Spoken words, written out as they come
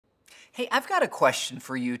Hey, I've got a question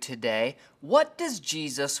for you today. What does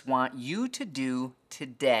Jesus want you to do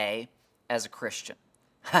today as a Christian?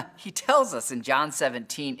 He tells us in John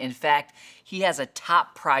 17, in fact, he has a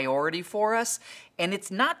top priority for us, and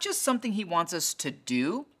it's not just something he wants us to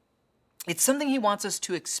do, it's something he wants us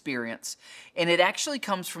to experience. And it actually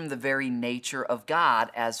comes from the very nature of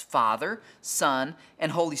God as Father, Son,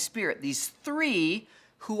 and Holy Spirit, these three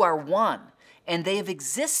who are one. And they have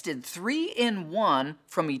existed three in one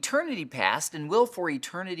from eternity past and will for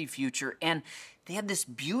eternity future. And they have this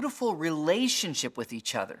beautiful relationship with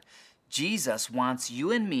each other. Jesus wants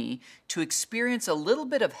you and me to experience a little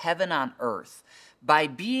bit of heaven on earth by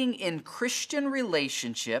being in Christian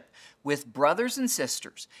relationship with brothers and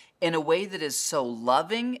sisters in a way that is so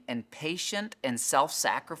loving and patient and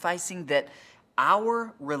self-sacrificing that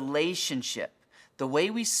our relationship, the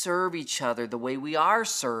way we serve each other, the way we are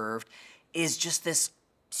served, is just this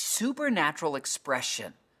supernatural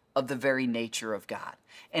expression of the very nature of God.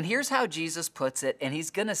 And here's how Jesus puts it, and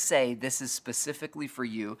he's going to say this is specifically for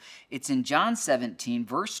you. It's in John 17,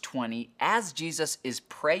 verse 20. As Jesus is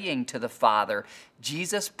praying to the Father,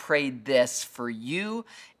 Jesus prayed this for you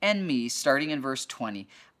and me, starting in verse 20.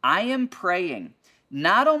 I am praying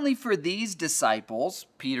not only for these disciples,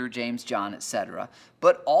 Peter, James, John, etc.,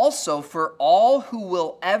 but also for all who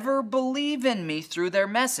will ever believe in me through their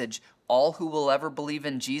message. All who will ever believe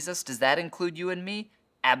in Jesus, does that include you and me?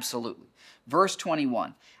 Absolutely. Verse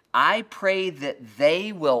 21, I pray that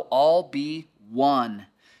they will all be one,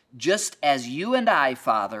 just as you and I,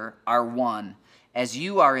 Father, are one, as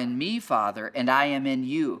you are in me, Father, and I am in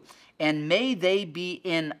you. And may they be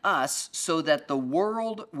in us so that the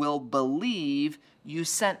world will believe you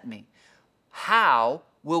sent me. How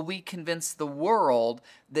will we convince the world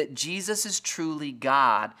that Jesus is truly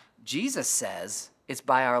God? Jesus says it's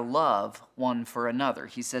by our love one for another.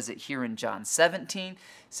 He says it here in John 17,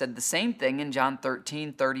 said the same thing in John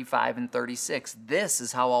 13, 35, and 36. This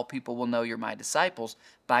is how all people will know you're my disciples,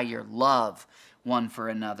 by your love one for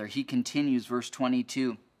another. He continues, verse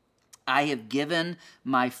 22. I have given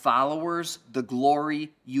my followers the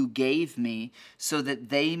glory you gave me so that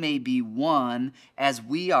they may be one as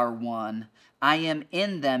we are one. I am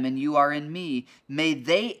in them and you are in me. May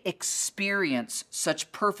they experience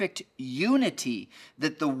such perfect unity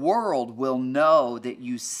that the world will know that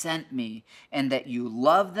you sent me and that you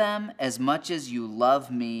love them as much as you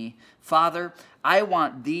love me. Father, I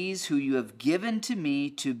want these who you have given to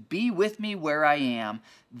me to be with me where I am.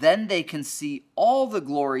 Then they can see all the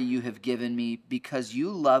glory you have given me because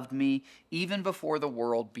you loved me even before the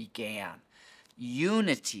world began.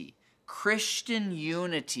 Unity. Christian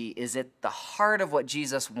unity is at the heart of what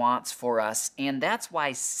Jesus wants for us, and that's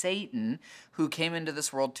why Satan, who came into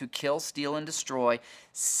this world to kill, steal, and destroy,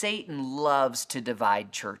 Satan loves to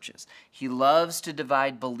divide churches. He loves to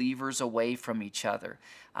divide believers away from each other.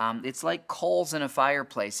 It's like coals in a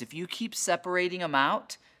fireplace. If you keep separating them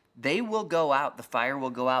out, they will go out, the fire will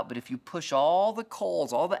go out, but if you push all the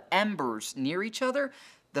coals, all the embers near each other,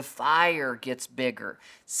 the fire gets bigger.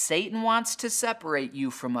 Satan wants to separate you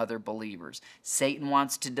from other believers. Satan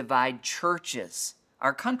wants to divide churches.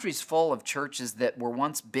 Our country's full of churches that were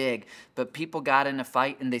once big, but people got in a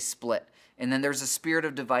fight and they split. And then there's a spirit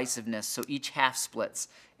of divisiveness, so each half splits.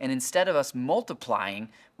 And instead of us multiplying,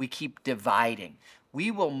 we keep dividing. We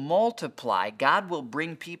will multiply. God will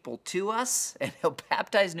bring people to us, and he'll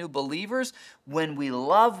baptize new believers when we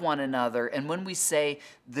love one another and when we say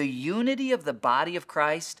the unity of the body of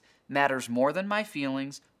Christ matters more than my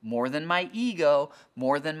feelings, more than my ego,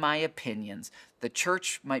 more than my opinions. The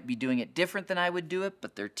church might be doing it different than I would do it,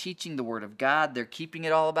 but they're teaching the Word of God. They're keeping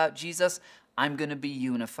it all about Jesus. I'm going to be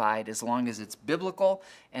unified as long as it's biblical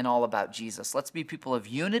and all about Jesus. Let's be people of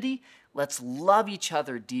unity. Let's love each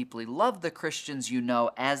other deeply. Love the Christians you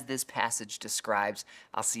know as this passage describes.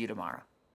 I'll see you tomorrow.